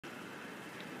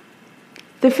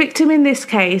The victim in this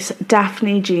case,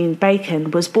 Daphne Jean Bacon,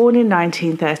 was born in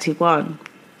 1931.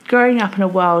 Growing up in a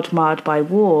world marred by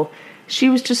war, she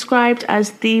was described as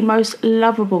the most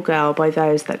lovable girl by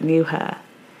those that knew her.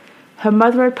 Her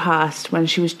mother had passed when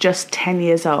she was just 10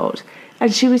 years old,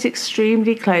 and she was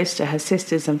extremely close to her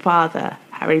sisters and father,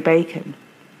 Harry Bacon.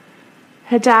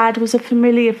 Her dad was a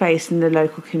familiar face in the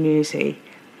local community,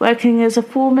 working as a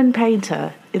foreman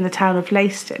painter in the town of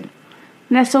Leiston,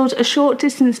 nestled a short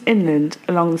distance inland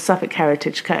along the Suffolk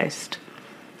heritage coast.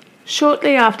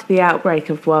 Shortly after the outbreak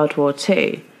of World War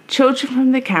II, children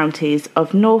from the counties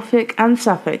of Norfolk and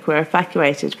Suffolk were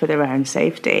evacuated for their own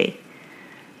safety.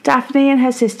 Daphne and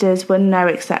her sisters were no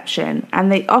exception,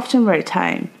 and they often wrote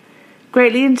home,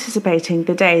 greatly anticipating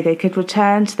the day they could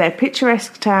return to their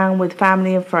picturesque town with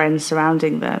family and friends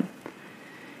surrounding them.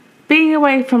 Being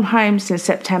away from home since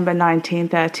September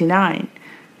 1939,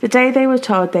 the day they were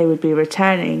told they would be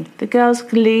returning, the girls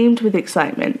gleamed with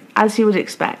excitement, as you would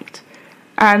expect.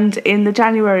 And in the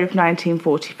January of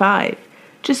 1945,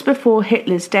 just before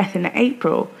Hitler's death in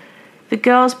April, the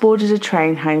girls boarded a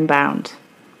train homebound.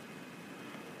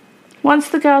 Once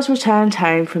the girls returned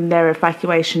home from their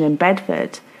evacuation in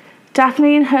Bedford,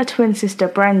 Daphne and her twin sister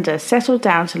Brenda settled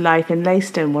down to life in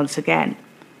Leiston once again.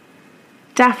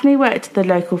 Daphne worked at the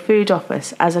local food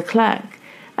office as a clerk,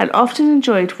 and often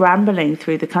enjoyed rambling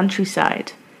through the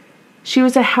countryside. She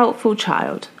was a helpful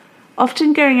child,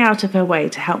 often going out of her way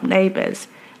to help neighbours,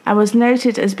 and was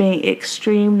noted as being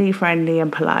extremely friendly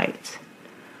and polite.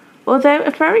 Although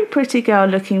a very pretty girl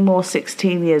looking more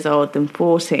 16 years old than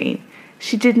 14,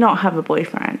 she did not have a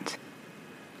boyfriend.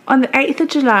 On the 8th of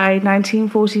July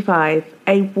 1945,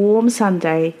 a warm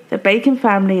Sunday, the Bacon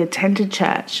family attended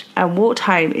church and walked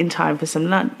home in time for some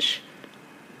lunch.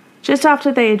 Just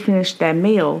after they had finished their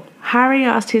meal, Harry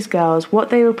asked his girls what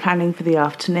they were planning for the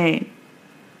afternoon.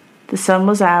 The sun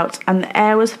was out and the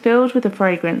air was filled with the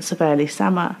fragrance of early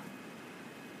summer.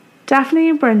 Daphne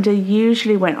and Brenda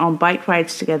usually went on bike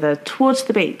rides together towards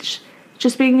the beach,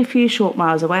 just being a few short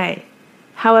miles away.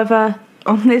 However,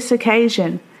 on this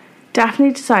occasion,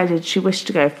 Daphne decided she wished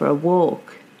to go for a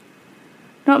walk.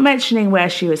 Not mentioning where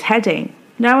she was heading,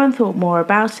 no one thought more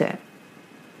about it.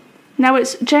 Now,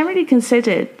 it's generally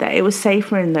considered that it was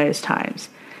safer in those times,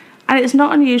 and it's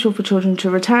not unusual for children to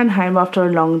return home after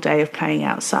a long day of playing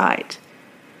outside.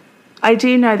 I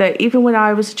do know that even when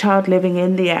I was a child living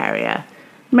in the area,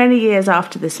 many years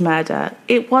after this murder,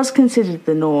 it was considered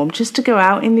the norm just to go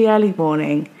out in the early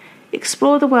morning,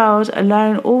 explore the world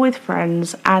alone or with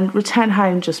friends, and return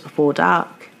home just before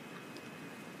dark.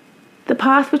 The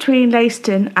path between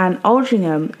Leiston and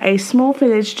Aldringham, a small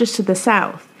village just to the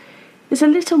south, is a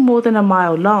little more than a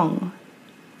mile long.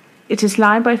 It is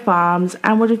lined by farms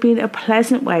and would have been a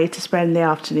pleasant way to spend the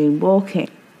afternoon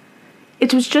walking.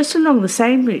 It was just along the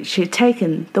same route she had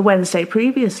taken the Wednesday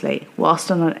previously, whilst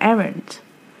on an errand.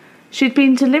 She had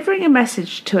been delivering a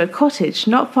message to a cottage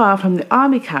not far from the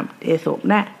army camp near Thorpe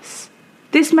Ness.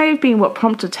 This may have been what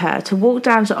prompted her to walk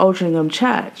down to Aldringham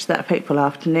Church that fateful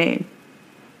afternoon.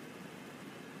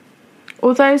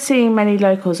 Although seeing many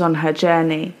locals on her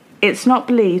journey, it's not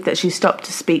believed that she stopped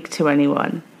to speak to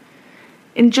anyone.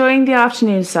 Enjoying the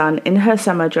afternoon sun in her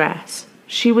summer dress,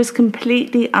 she was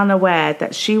completely unaware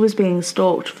that she was being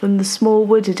stalked from the small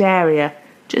wooded area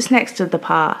just next to the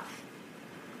path.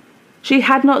 She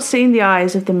had not seen the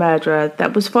eyes of the murderer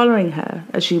that was following her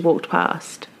as she walked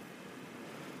past.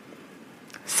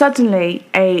 Suddenly,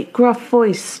 a gruff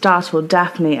voice startled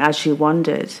Daphne as she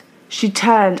wondered. She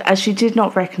turned as she did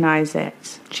not recognise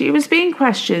it. She was being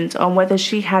questioned on whether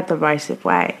she had the right of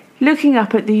way. Looking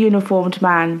up at the uniformed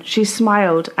man, she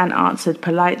smiled and answered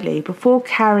politely before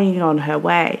carrying on her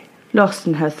way, lost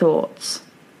in her thoughts.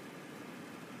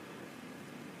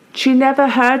 She never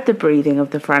heard the breathing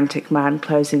of the frantic man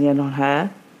closing in on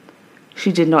her.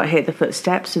 She did not hear the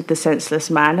footsteps of the senseless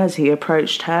man as he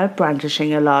approached her,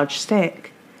 brandishing a large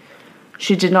stick.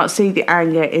 She did not see the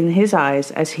anger in his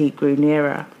eyes as he grew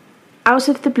nearer. Out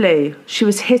of the blue, she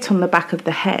was hit on the back of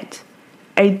the head.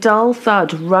 A dull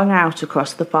thud rung out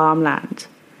across the farmland.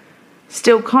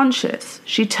 Still conscious,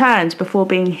 she turned before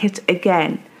being hit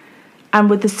again, and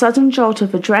with the sudden jolt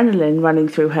of adrenaline running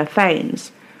through her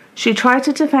veins, she tried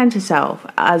to defend herself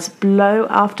as blow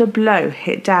after blow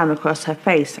hit down across her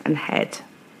face and head.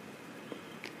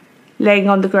 Laying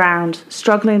on the ground,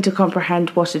 struggling to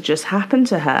comprehend what had just happened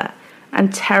to her,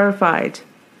 and terrified,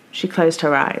 she closed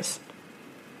her eyes.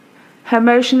 Her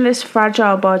motionless,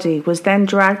 fragile body was then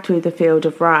dragged through the field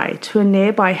of rye to a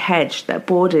nearby hedge that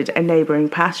bordered a neighbouring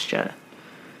pasture.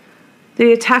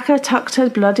 The attacker tucked her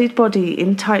bloodied body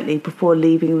in tightly before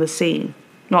leaving the scene,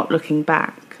 not looking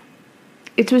back.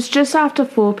 It was just after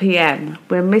 4 p.m.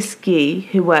 when Miss Gee,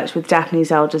 who worked with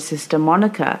Daphne's elder sister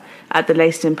Monica at the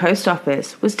Leiston post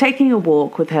office, was taking a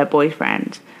walk with her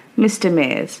boyfriend, Mr.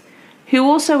 Mears, who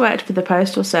also worked for the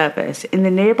postal service in the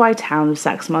nearby town of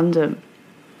Saxmundham.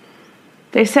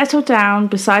 They settled down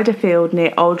beside a field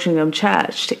near Aldringham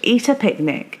Church to eat a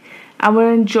picnic and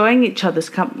were enjoying each other's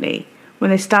company when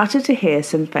they started to hear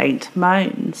some faint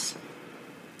moans.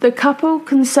 The couple,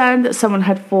 concerned that someone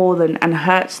had fallen and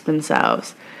hurt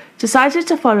themselves, decided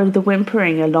to follow the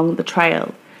whimpering along the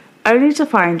trail, only to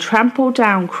find trampled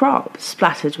down crops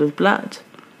splattered with blood.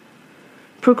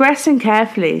 Progressing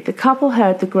carefully, the couple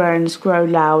heard the groans grow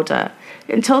louder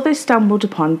until they stumbled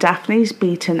upon Daphne's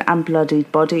beaten and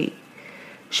bloodied body.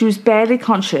 She was barely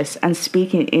conscious and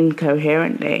speaking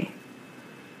incoherently.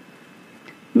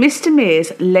 Mr.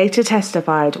 Mears later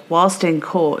testified whilst in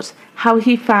court how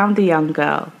he found the young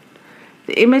girl.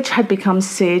 The image had become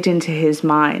seared into his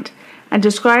mind and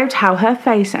described how her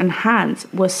face and hands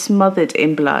were smothered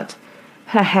in blood,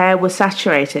 her hair was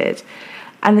saturated,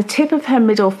 and the tip of her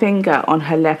middle finger on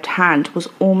her left hand was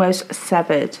almost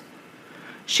severed.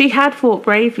 She had fought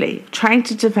bravely, trying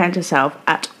to defend herself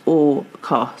at all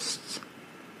costs.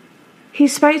 He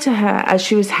spoke to her as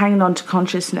she was hanging on to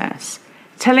consciousness,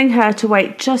 telling her to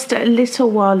wait just a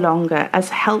little while longer as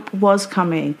help was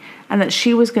coming and that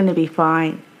she was going to be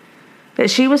fine, that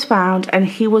she was found and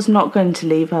he was not going to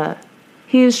leave her.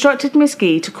 He instructed Miss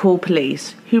Gee to call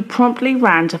police, who promptly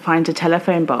ran to find a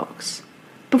telephone box.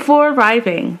 Before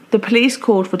arriving, the police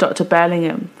called for Dr.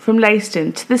 Burlingham from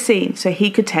Leiston to the scene so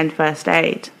he could tend first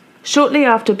aid. Shortly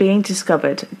after being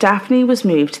discovered, Daphne was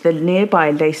moved to the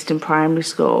nearby Leiston Primary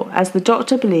School as the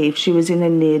doctor believed she was in a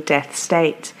near-death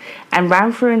state and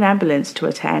ran for an ambulance to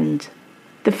attend.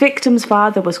 The victim's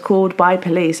father was called by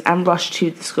police and rushed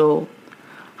to the school.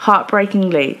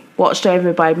 Heartbreakingly, watched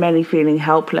over by many feeling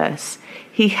helpless,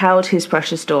 he held his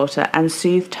precious daughter and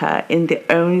soothed her in the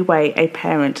only way a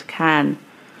parent can,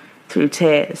 through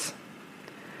tears.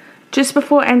 Just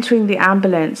before entering the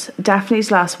ambulance,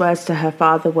 Daphne's last words to her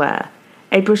father were,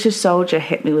 "A British soldier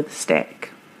hit me with a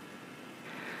stick."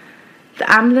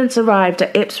 The ambulance arrived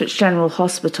at Ipswich General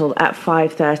Hospital at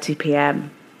 5:30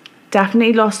 p.m.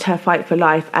 Daphne lost her fight for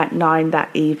life at 9 that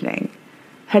evening,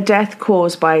 her death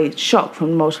caused by shock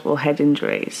from multiple head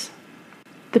injuries.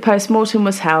 The post-mortem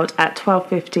was held at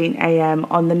 12:15 a.m.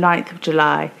 on the 9th of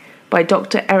July by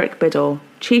Dr. Eric Biddle,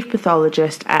 Chief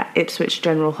Pathologist at Ipswich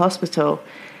General Hospital,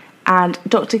 and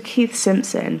Dr. Keith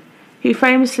Simpson, who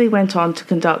famously went on to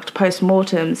conduct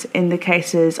post-mortems in the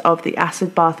cases of the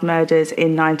acid bath murders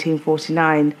in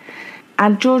 1949,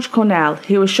 and George Cornell,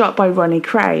 who was shot by Ronnie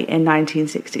Cray in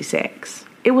 1966.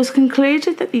 It was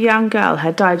concluded that the young girl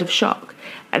had died of shock,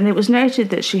 and it was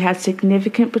noted that she had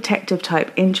significant protective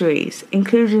type injuries,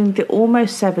 including the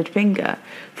almost severed finger,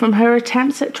 from her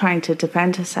attempts at trying to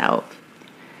defend herself.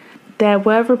 There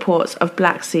were reports of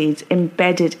black seeds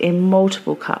embedded in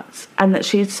multiple cuts and that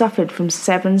she had suffered from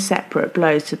 7 separate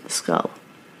blows to the skull.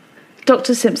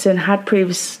 Dr. Simpson had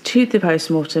previous to the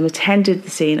post-mortem attended the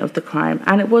scene of the crime,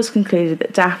 and it was concluded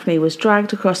that Daphne was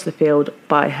dragged across the field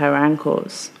by her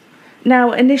ankles.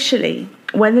 Now, initially,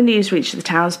 when the news reached the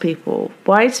townspeople,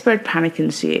 widespread panic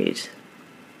ensued.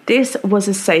 This was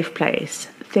a safe place.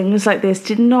 Things like this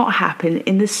did not happen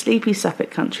in the sleepy Suffolk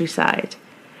countryside.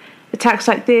 Attacks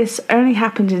like this only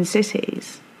happened in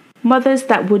cities. Mothers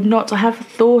that would not have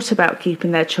thought about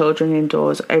keeping their children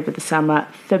indoors over the summer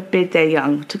forbid their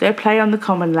young to go play on the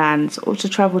common lands or to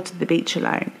travel to the beach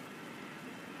alone.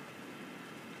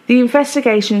 The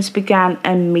investigations began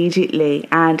immediately,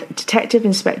 and Detective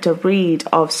Inspector Reed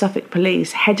of Suffolk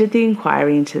Police headed the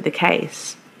inquiry into the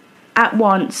case. At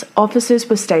once, officers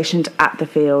were stationed at the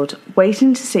field,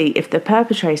 waiting to see if the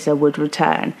perpetrator would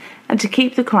return and to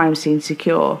keep the crime scene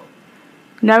secure.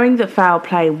 Knowing that foul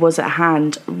play was at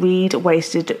hand, Reed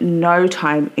wasted no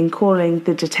time in calling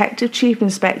the Detective Chief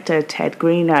Inspector Ted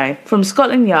Greenough from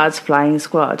Scotland Yard's Flying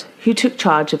Squad, who took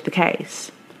charge of the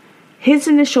case. His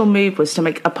initial move was to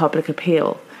make a public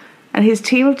appeal, and his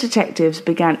team of detectives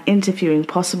began interviewing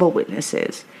possible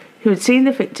witnesses who had seen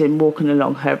the victim walking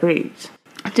along her route.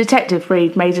 Detective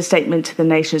Reed made a statement to the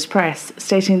nation's press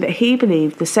stating that he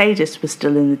believed the sadist was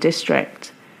still in the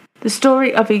district. The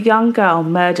story of a young girl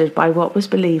murdered by what was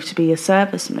believed to be a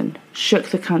serviceman shook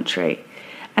the country,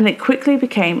 and it quickly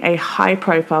became a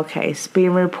high-profile case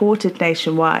being reported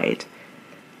nationwide.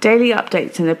 Daily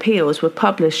updates and appeals were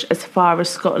published as far as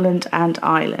Scotland and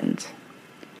Ireland.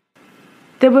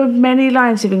 There were many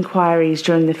lines of inquiries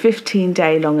during the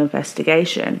 15-day-long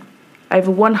investigation.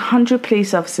 Over 100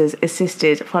 police officers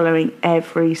assisted following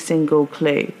every single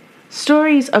clue.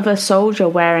 Stories of a soldier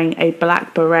wearing a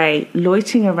black beret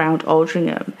loitering around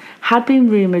Aldringham had been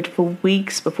rumoured for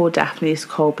weeks before Daphne's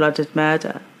cold-blooded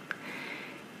murder.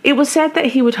 It was said that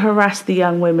he would harass the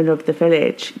young women of the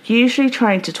village, usually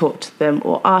trying to talk to them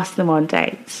or ask them on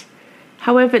dates.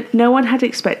 However, no one had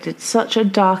expected such a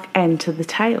dark end to the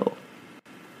tale.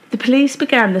 The police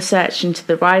began the search into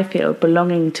the rye field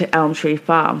belonging to Elm Tree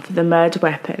Farm for the murder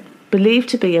weapon, believed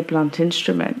to be a blunt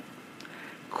instrument.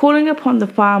 Calling upon the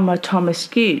farmer Thomas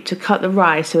Skew to cut the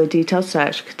rye so a detailed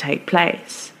search could take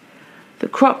place. The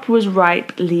crop was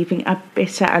ripe, leaving a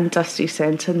bitter and dusty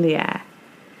scent in the air.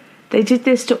 They did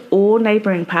this to all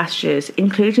neighbouring pastures,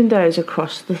 including those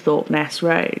across the Thorpe Ness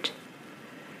Road.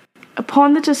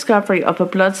 Upon the discovery of a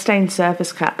blood-stained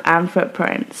surface cap and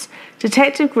footprints,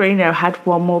 Detective Greeno had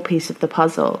one more piece of the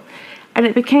puzzle, and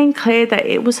it became clear that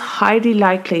it was highly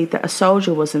likely that a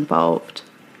soldier was involved.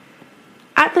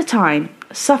 At the time,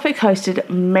 Suffolk hosted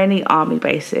many army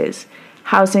bases,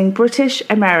 housing British,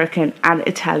 American and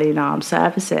Italian armed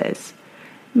services.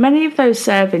 Many of those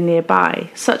serving nearby,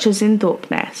 such as in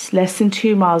Thorpe Ness, less than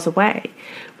 2 miles away,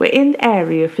 were in the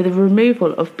area for the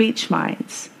removal of beach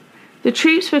mines. The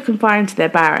troops were confined to their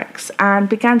barracks and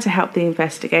began to help the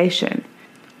investigation.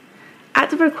 At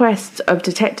the request of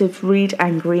Detectives Reed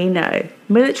and Greeno,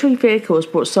 military vehicles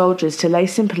brought soldiers to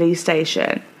Laceham Police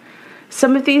Station.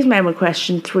 Some of these men were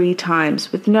questioned 3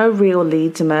 times, with no real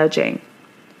leads emerging.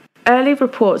 Early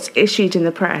reports issued in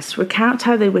the press recount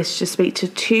how they wished to speak to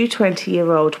 2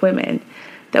 20-year-old women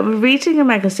that were reading a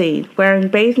magazine wearing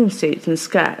bathing suits and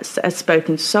skirts as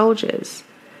spoken to soldiers.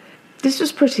 This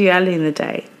was pretty early in the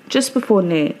day, just before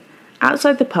noon,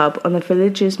 outside the pub on the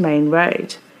village's main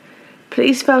road.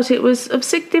 Police felt it was of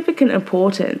significant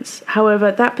importance,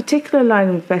 however, that particular line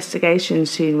of investigation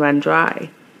soon ran dry.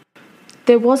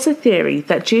 There was a theory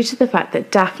that due to the fact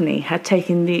that Daphne had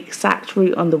taken the exact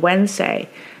route on the Wednesday,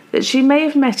 that she may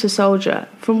have met a soldier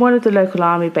from one of the local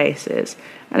army bases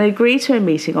and agreed to a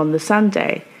meeting on the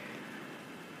Sunday.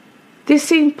 This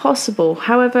seemed possible,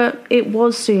 however, it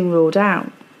was soon ruled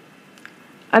out.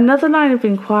 Another line of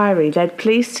inquiry led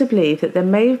police to believe that there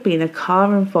may have been a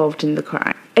car involved in the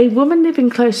crime. A woman living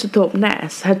close to Thorpe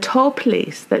Ness had told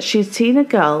police that she had seen a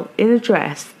girl in a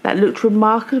dress that looked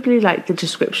remarkably like the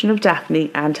description of Daphne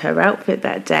and her outfit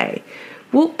that day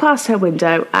walk past her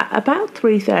window at about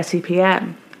 3:30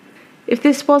 p.m. If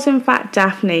this was in fact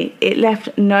Daphne, it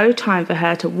left no time for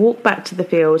her to walk back to the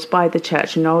fields by the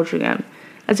church in Aldringham,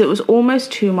 as it was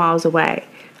almost 2 miles away,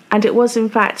 and it was in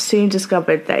fact soon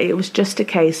discovered that it was just a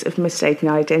case of mistaken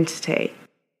identity.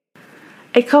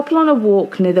 A couple on a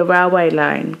walk near the railway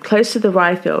line, close to the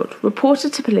rye field,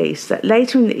 reported to police that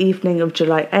later in the evening of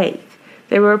July 8th,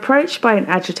 they were approached by an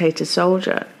agitated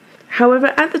soldier. However,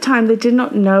 at the time they did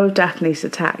not know of Daphne's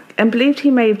attack and believed he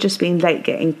may have just been late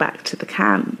getting back to the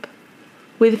camp.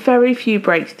 With very few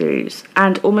breakthroughs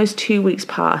and almost 2 weeks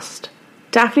past,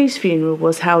 Daphne's funeral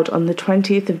was held on the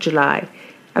 20th of July,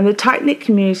 and the tight-knit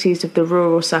communities of the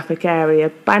rural Suffolk area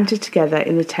banded together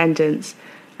in attendance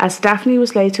as Daphne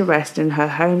was laid to rest in her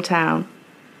hometown.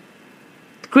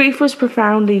 Grief was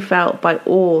profoundly felt by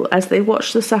all as they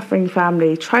watched the suffering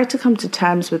family try to come to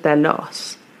terms with their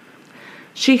loss.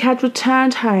 She had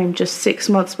returned home just 6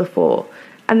 months before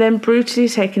and then brutally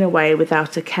taken away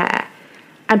without a care,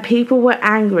 and people were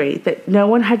angry that no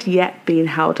one had yet been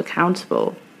held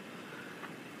accountable.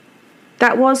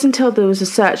 That was until there was a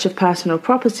search of personal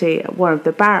property at one of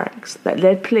the barracks that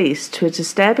led police to a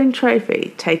disturbing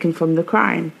trophy taken from the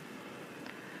crime.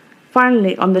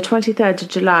 Finally, on the 23rd of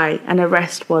July, an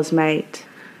arrest was made.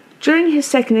 During his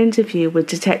second interview with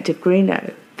Detective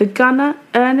Greeno, the gunner,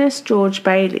 Ernest George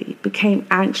Bailey, became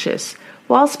anxious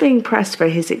whilst being pressed for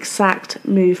his exact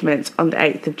movements on the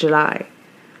 8th of July.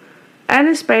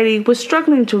 Ernest Bailey was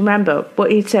struggling to remember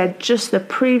what he'd said just the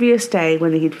previous day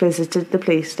when he'd visited the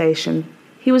police station.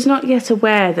 He was not yet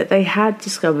aware that they had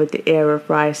discovered the ear of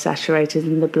rye saturated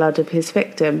in the blood of his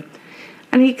victim,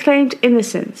 and he claimed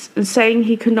innocence and saying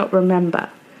he could not remember.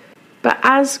 But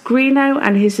as Greeno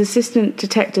and his assistant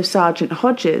Detective Sergeant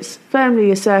Hodges firmly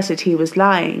asserted he was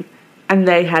lying, and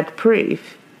they had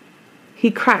proof, he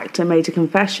cracked and made a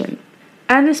confession.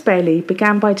 Ernest Bailey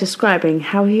began by describing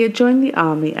how he had joined the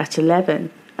army at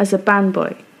 11 as a band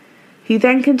boy. He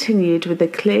then continued with a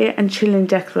clear and chilling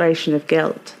declaration of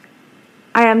guilt.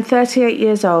 I am 38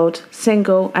 years old,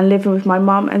 single, and living with my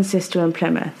mum and sister in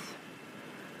Plymouth.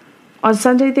 On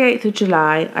Sunday the 8th of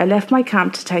July, I left my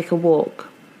camp to take a walk.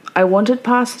 I wandered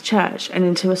past the church and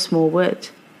into a small wood.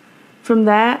 From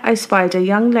there, I spied a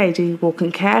young lady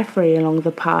walking carefree along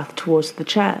the path towards the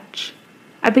church.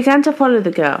 I began to follow the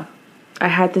girl. I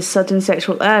had this sudden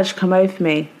sexual urge come over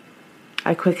me.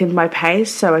 I quickened my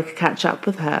pace so I could catch up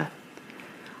with her.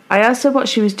 I asked her what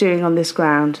she was doing on this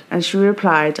ground, and she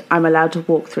replied, "I'm allowed to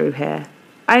walk through here."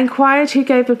 I inquired who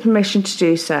gave her permission to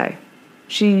do so.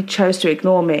 She chose to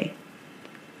ignore me.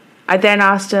 I then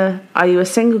asked her, "Are you a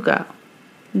single girl?"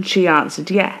 And she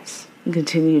answered yes, and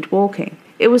continued walking.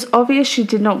 It was obvious she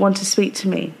did not want to speak to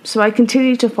me, so I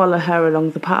continued to follow her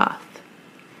along the path.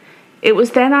 It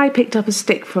was then I picked up a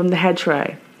stick from the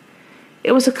hedgerow.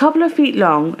 It was a couple of feet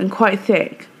long and quite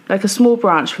thick, like a small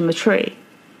branch from a tree.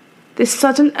 This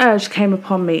sudden urge came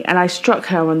upon me, and I struck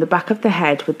her on the back of the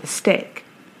head with the stick.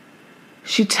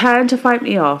 She turned to fight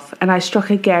me off, and I struck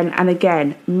again and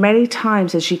again, many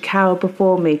times as she cowered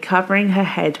before me, covering her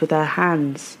head with her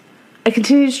hands. I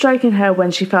continued striking her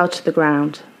when she fell to the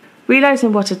ground.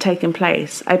 Realizing what had taken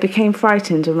place, I became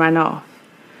frightened and ran off,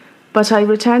 but I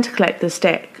returned to collect the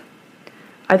stick.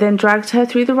 I then dragged her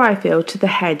through the rye field to the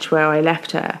hedge where I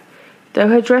left her. Though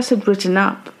her dress had written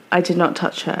up, I did not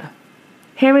touch her.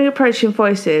 Hearing approaching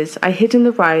voices, I hid in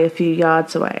the rye a few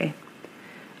yards away.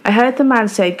 I heard the man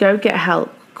say, "Go get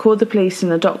help, call the police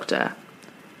and a doctor."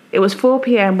 It was 4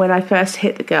 p.m. when I first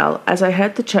hit the girl, as I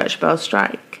heard the church bell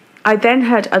strike. I then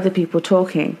heard other people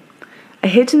talking. I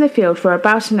hid in the field for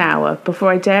about an hour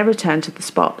before I dare return to the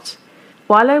spot.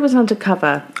 While I was under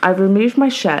cover, I removed my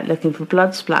shirt looking for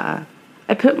blood splatter.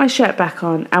 I put my shirt back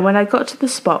on, and when I got to the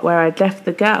spot where I'd left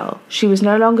the girl, she was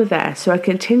no longer there, so I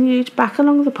continued back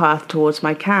along the path towards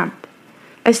my camp.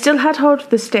 I still had hold of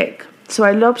the stick, so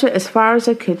I lobbed it as far as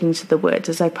I could into the woods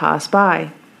as I passed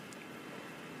by.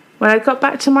 When I got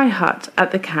back to my hut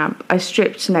at the camp, I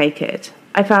stripped naked.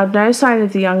 I found no sign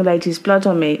of the young lady's blood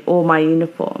on me or my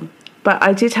uniform, but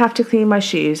I did have to clean my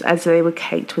shoes as they were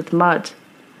caked with mud.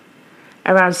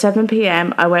 Around 7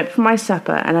 p.m, I went for my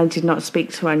supper and I did not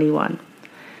speak to anyone.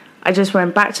 I just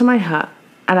went back to my hut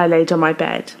and I laid on my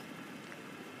bed.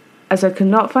 As I could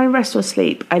not find rest or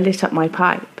sleep, I lit up my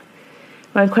pipe.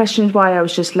 When questioned why I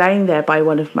was just laying there by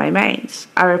one of my mates,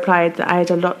 I replied that I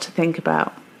had a lot to think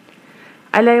about.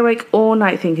 I lay awake all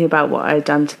night thinking about what I had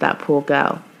done to that poor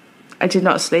girl. I did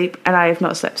not sleep and I have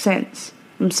not slept since.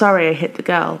 I'm sorry I hit the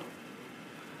girl.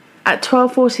 At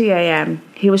 12:40 a.m,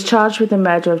 he was charged with the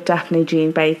murder of Daphne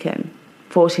Jean Bacon,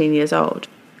 14 years old.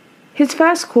 His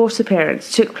first court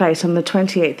appearance took place on the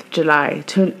 28th of July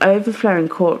to an overflowing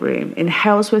courtroom in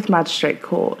Halesworth Magistrate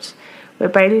Court, where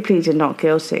Bailey pleaded not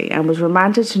guilty and was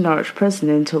remanded to Norwich Prison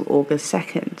until August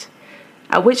 2nd,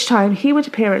 at which time he would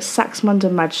appear at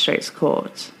Saxmundham Magistrates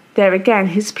Court. There again,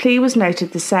 his plea was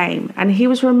noted the same, and he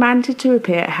was remanded to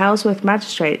appear at Halesworth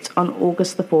Magistrates on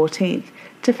August the 14th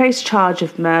to face charge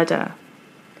of murder.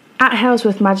 At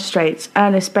Halesworth Magistrates,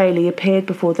 Ernest Bailey appeared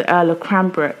before the Earl of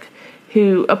Cranbrook,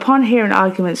 who, upon hearing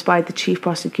arguments by the Chief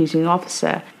Prosecuting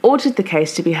Officer, ordered the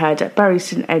case to be heard at Bury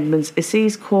St Edmunds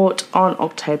Assize Court on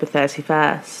October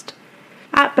 31st.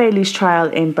 At Bailey's trial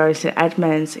in Bury St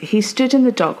Edmunds, he stood in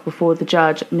the dock before the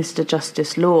judge, Mr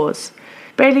Justice Laws.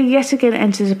 Bailey yet again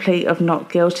entered a plea of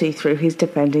not guilty through his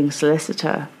defending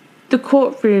solicitor. The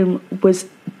courtroom was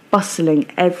bustling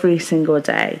every single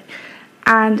day,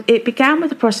 and it began with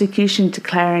the prosecution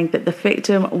declaring that the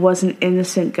victim was an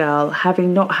innocent girl,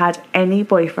 having not had any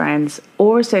boyfriends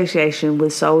or association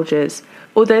with soldiers,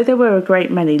 although there were a great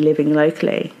many living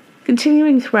locally.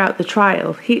 Continuing throughout the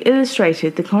trial, he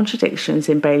illustrated the contradictions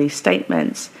in Bailey's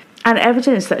statements and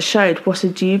evidence that showed what a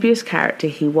dubious character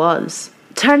he was.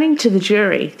 Turning to the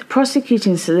jury, the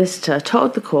prosecuting solicitor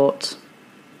told the court,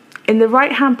 "In the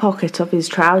right-hand pocket of his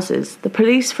trousers, the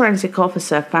police forensic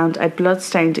officer found a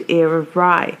blood-stained ear of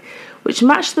rye, which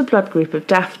matched the blood group of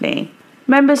Daphne.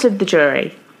 Members of the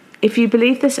jury, if you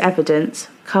believe this evidence,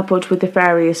 coupled with the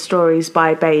various stories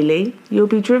by Bailey, you'll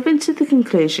be driven to the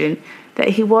conclusion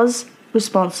that he was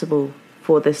responsible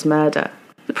for this murder."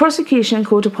 The prosecution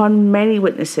called upon many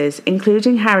witnesses,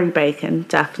 including Harry Bacon,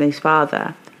 Daphne's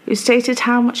father, who stated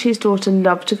how much his daughter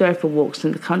loved to go for walks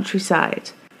in the countryside.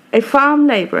 A farm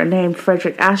labourer named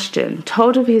Frederick Ashton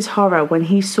told of his horror when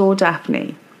he saw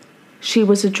Daphne. She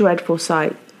was a dreadful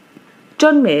sight.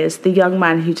 John Mears, the young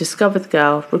man who discovered the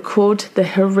girl, recalled the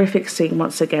horrific scene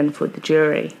once again for the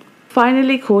jury.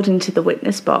 Finally called into the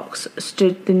witness box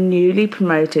stood the newly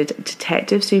promoted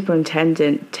Detective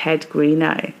Superintendent Ted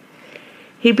Greenough.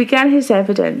 He began his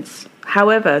evidence.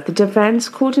 However, the defence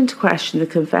called into question the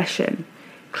confession,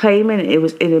 claiming it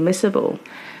was inadmissible.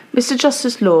 Mr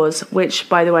Justice Laws, which,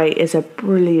 by the way, is a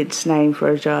brilliant name for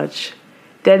a judge,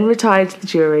 then retired the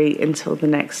jury until the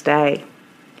next day.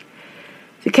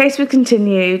 The case was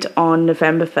continued on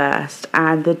November 1st,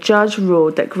 and the judge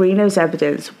ruled that Greenough's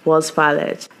evidence was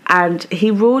valid, and he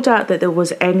ruled out that there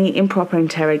was any improper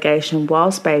interrogation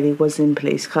whilst Bailey was in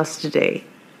police custody.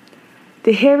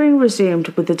 The hearing resumed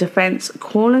with the defence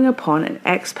calling upon an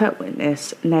expert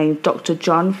witness named Dr.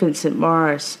 John Vincent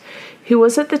Morris, who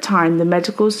was at the time the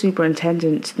medical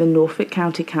superintendent to the Norfolk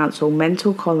County Council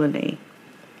Mental Colony.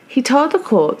 He told the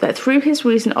court that through his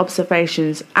recent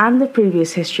observations and the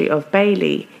previous history of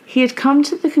Bailey, he had come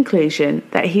to the conclusion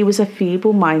that he was a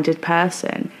feeble-minded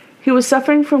person who was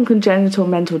suffering from congenital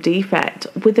mental defect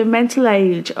with a mental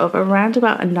age of around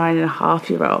about a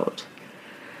 9.5-year-old.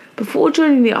 Before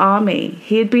joining the army,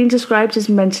 he had been described as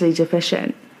mentally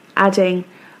deficient, adding,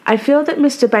 "I feel that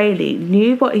Mr. Bailey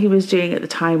knew what he was doing at the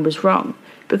time was wrong,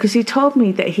 because he told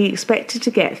me that he expected to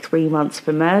get 3 months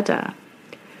for murder."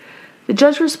 The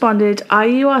judge responded, "Are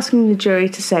you asking the jury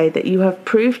to say that you have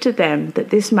proved to them that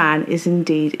this man is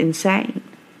indeed insane?"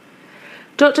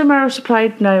 Dr. Morris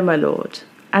replied, "No, my lord,"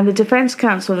 and the defence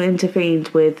counsel intervened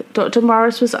with, Dr.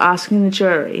 Morris was asking the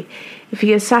jury if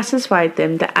he had satisfied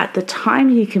them that at the time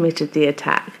he committed the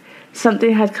attack,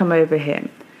 something had come over him.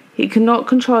 He could not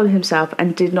control himself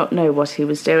and did not know what he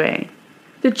was doing.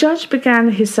 The judge began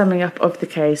his summing up of the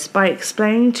case by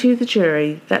explaining to the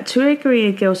jury that to agree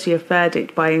a guilty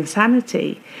verdict by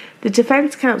insanity, the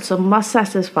defence counsel must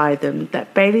satisfy them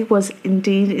that Bailey was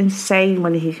indeed insane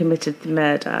when he committed the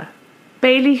murder.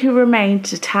 Bailey, who remained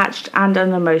detached and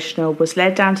unemotional, was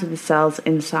led down to the cells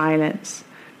in silence.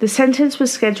 The sentence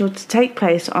was scheduled to take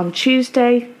place on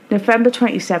Tuesday, November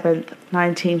 27th,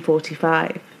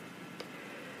 1945.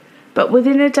 But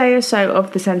within a day or so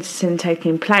of the sentencing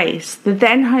taking place, the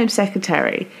then Home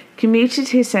Secretary commuted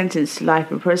his sentence to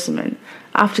life imprisonment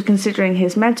after considering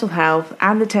his mental health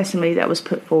and the testimony that was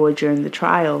put forward during the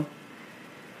trial.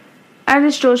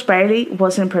 Ernest George Bailey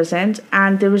was imprisoned,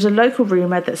 and there was a local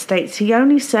rumour that states he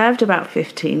only served about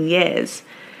 15 years.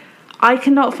 I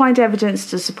cannot find evidence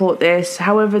to support this,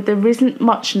 however, there isn't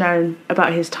much known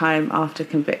about his time after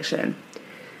conviction.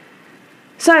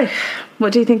 So,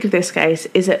 what do you think of this case?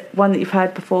 Is it one that you've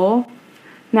heard before?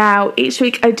 Now, each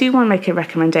week I do want to make a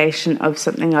recommendation of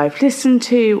something I've listened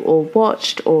to or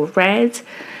watched or read.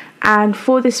 And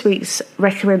for this week's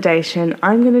recommendation,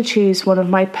 I'm going to choose one of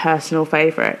my personal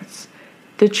favourites,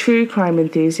 The True Crime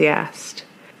Enthusiast.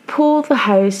 Paul, the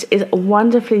host, is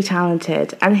wonderfully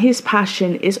talented, and his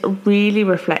passion is really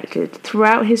reflected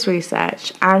throughout his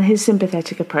research and his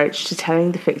sympathetic approach to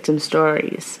telling the victim's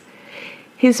stories.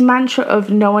 His mantra of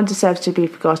 "no one deserves to be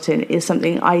forgotten" is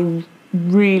something I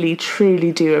really,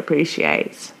 truly do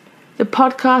appreciate. The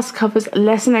podcast covers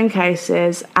lesser-known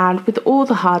cases, and with all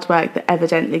the hard work that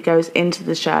evidently goes into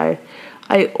the show,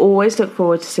 I always look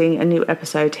forward to seeing a new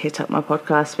episode hit up my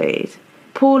podcast feed.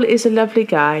 Paul is a lovely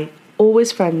guy,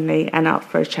 always friendly and up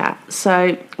for a chat,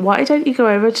 so why don't you go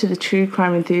over to the True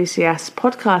Crime Enthusiast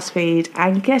podcast feed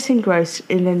and get engrossed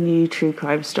in a new true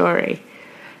crime story.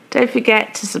 Don't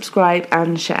forget to subscribe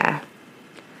and share.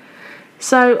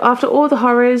 So, after all the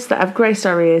horrors that have graced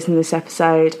our ears in this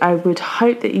episode, I would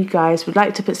hope that you guys would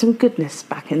like to put some goodness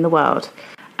back in the world.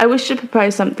 I wish to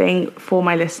propose something for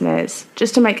my listeners,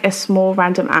 just to make a small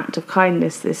random act of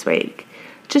kindness this week,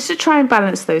 just to try and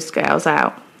balance those scales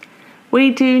out. We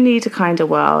do need a kinder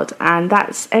world, and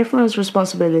that's everyone's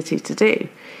responsibility to do.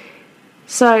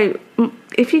 So,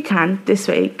 if you can, this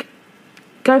week,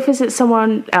 go visit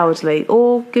someone elderly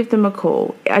or give them a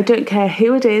call. I don't care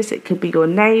who it is. It could be your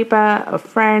neighbour, a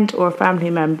friend or a family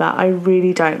member. I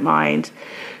really don't mind.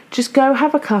 Just go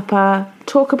have a cuppa,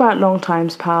 talk about long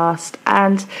times past,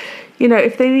 and,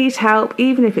 if they need help,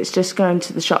 even if it's just going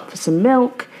to the shop for some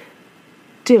milk,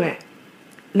 do it.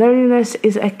 Loneliness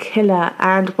is a killer,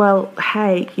 and, well,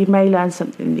 hey, you may learn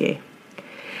something new.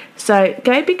 So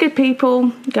go be good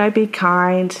people, go be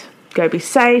kind, go be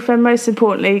safe, and most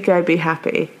importantly, go be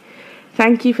happy.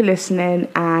 Thank you for listening,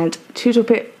 and toodle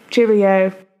pip,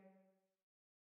 cheerio.